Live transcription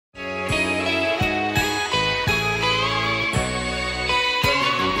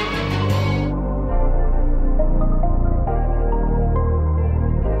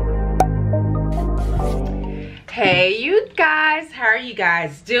guys, how are you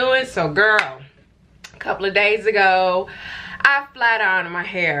guys doing? So girl, a couple of days ago I flat ironed my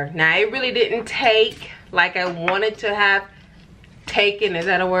hair. Now it really didn't take like I wanted to have taken, is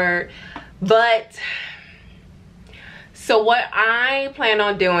that a word? But so what I plan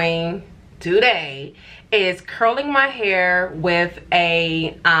on doing today is curling my hair with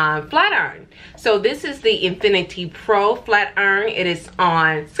a flat iron. So this is the Infinity Pro flat iron. It is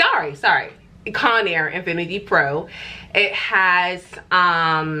on Conair Infinity Pro. It has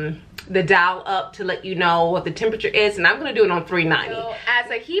the dial up to let you know what the temperature is, and I'm going to do it on 390. So as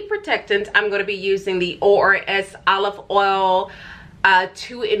a heat protectant, I'm going to be using the ORS olive oil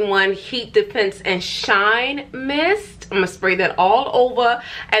 2-in-1 heat defense and shine mist. I'm going to spray that all over,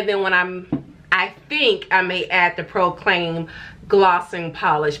 and then when I think I may add the Proclaim glossing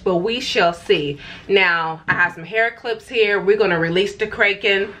polish, but we shall see. Now I have some hair clips here. We're gonna release the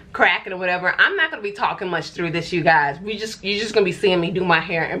cracking or whatever. I'm not gonna be talking much through this, you guys. You're just gonna be seeing me do my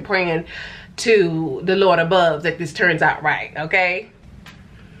hair and praying to the Lord above that this turns out right. Okay,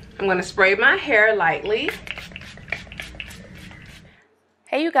 I'm gonna spray my hair lightly.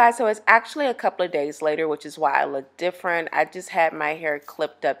 Hey you guys, so it's actually a couple of days later, which is why I look different. I just had my hair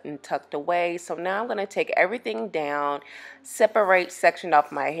clipped up and tucked away. So now I'm going to take everything down, separate section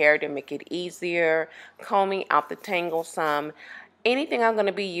off my hair to make it easier, combing out the tangles some. Anything I'm going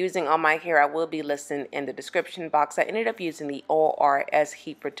to be using on my hair, I will be listing in the description box. I ended up using the ORS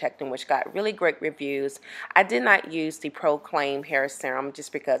Heat Protectant, which got really great reviews. I did not use the Proclaim hair serum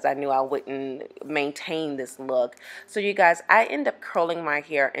just because I knew I wouldn't maintain this look. So you guys, I end up curling my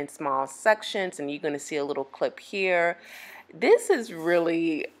hair in small sections, and you're going to see a little clip here. This is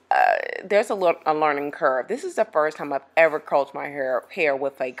really... there's a learning curve. This is the first time I've ever curled my hair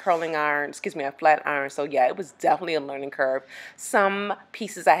with a curling iron, a flat iron. So yeah, it was definitely a learning curve. Some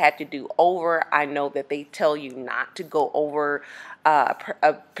pieces I had to do over. I know that they tell you not to go over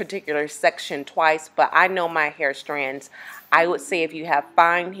a particular section twice, but I know my hair strands. I would say if you have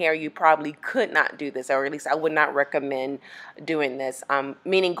fine hair, you probably could not do this, or at least I would not recommend doing this,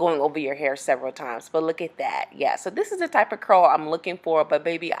 meaning going over your hair several times. But look at that. Yeah, so this is the type of curl I'm looking for, but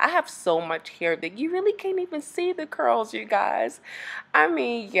baby, I have so much hair that you really can't even see the curls, you guys. I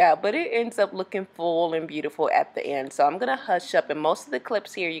mean, yeah, but it ends up looking full and beautiful at the end. So I'm going to hush up, and most of the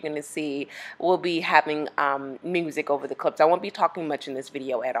clips here you're going to see will be having music over the clips. I won't be talking much in this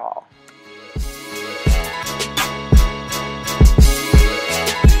video at all.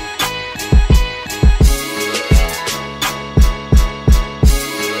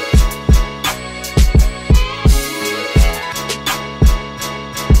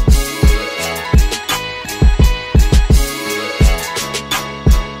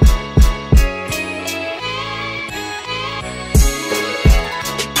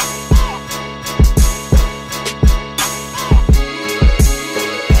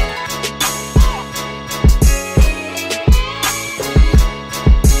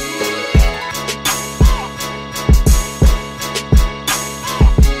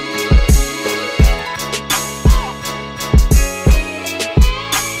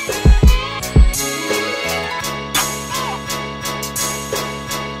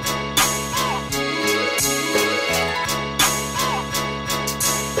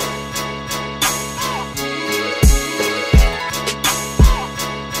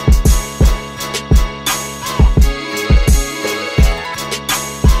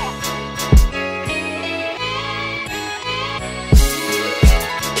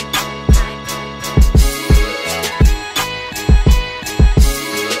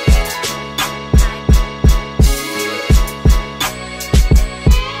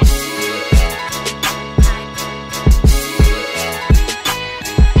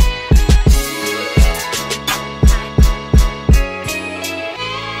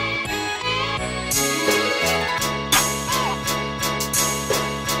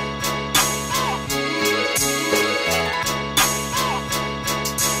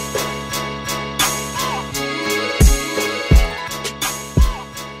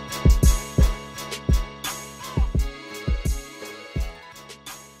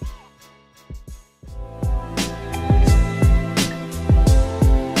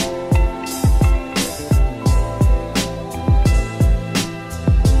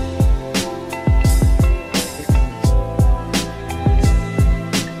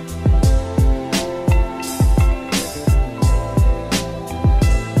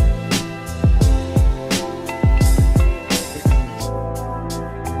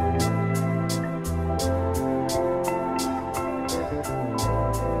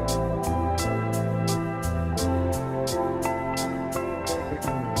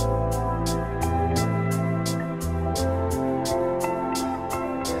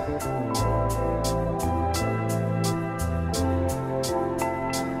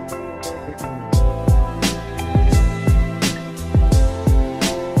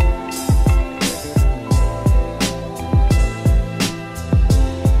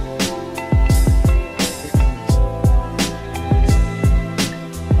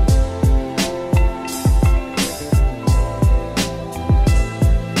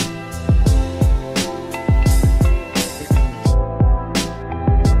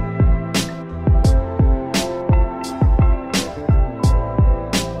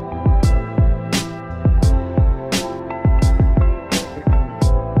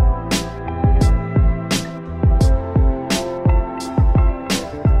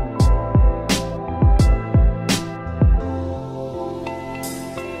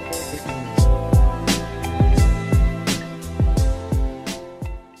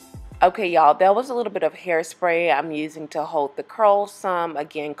 Okay, y'all, that was a little bit of hairspray I'm using to hold the curls some.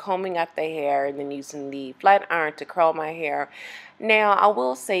 Again, combing out the hair and then using the flat iron to curl my hair. Now, I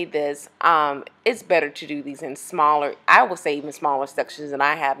will say this, it's better to do these in smaller, I would say even smaller sections than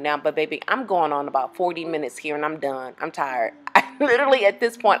I have now. But baby, I'm going on about 40 minutes here and I'm done. I'm tired. I literally, at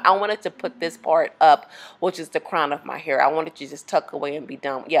this point, I wanted to put this part up, which is the crown of my hair. I wanted to just tuck away and be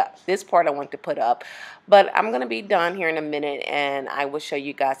done. Yeah, this part I want to put up. But I'm going to be done here in a minute, and I will show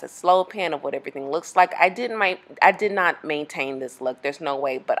you guys a slow pan of what everything looks like. I did not maintain this look. There's no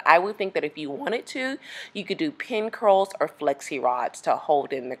way. But I would think that if you wanted to, you could do pin curls or flexi rods to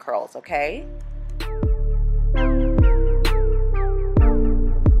hold in the curls, okay?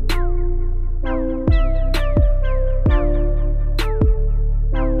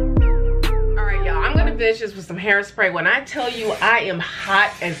 Alright, y'all. I'm going to finish this with some hairspray. When I tell you I am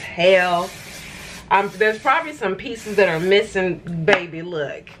hot as hell, there's probably some pieces that are missing, baby.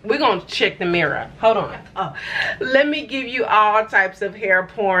 Look, we're gonna check the mirror. Hold on. Oh, let me give you all types of hair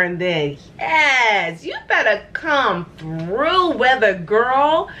pouring then. Yes, you better come through, weather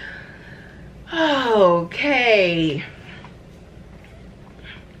girl. Okay.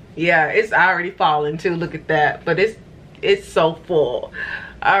 Yeah, it's already falling too. Look at that. But it's so full.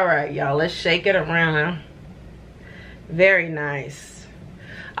 All right, y'all. Let's shake it around. Very nice.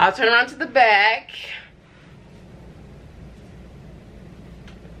 I'll turn around to the back.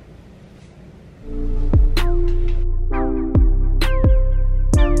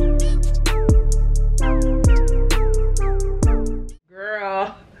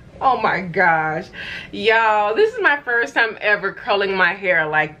 Girl, oh my gosh. Y'all, this is my first time ever curling my hair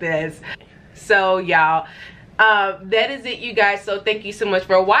like this. So, y'all, that is it, you guys. So, thank you so much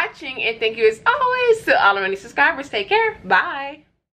for watching. And thank you as always to all of my new subscribers. Take care. Bye.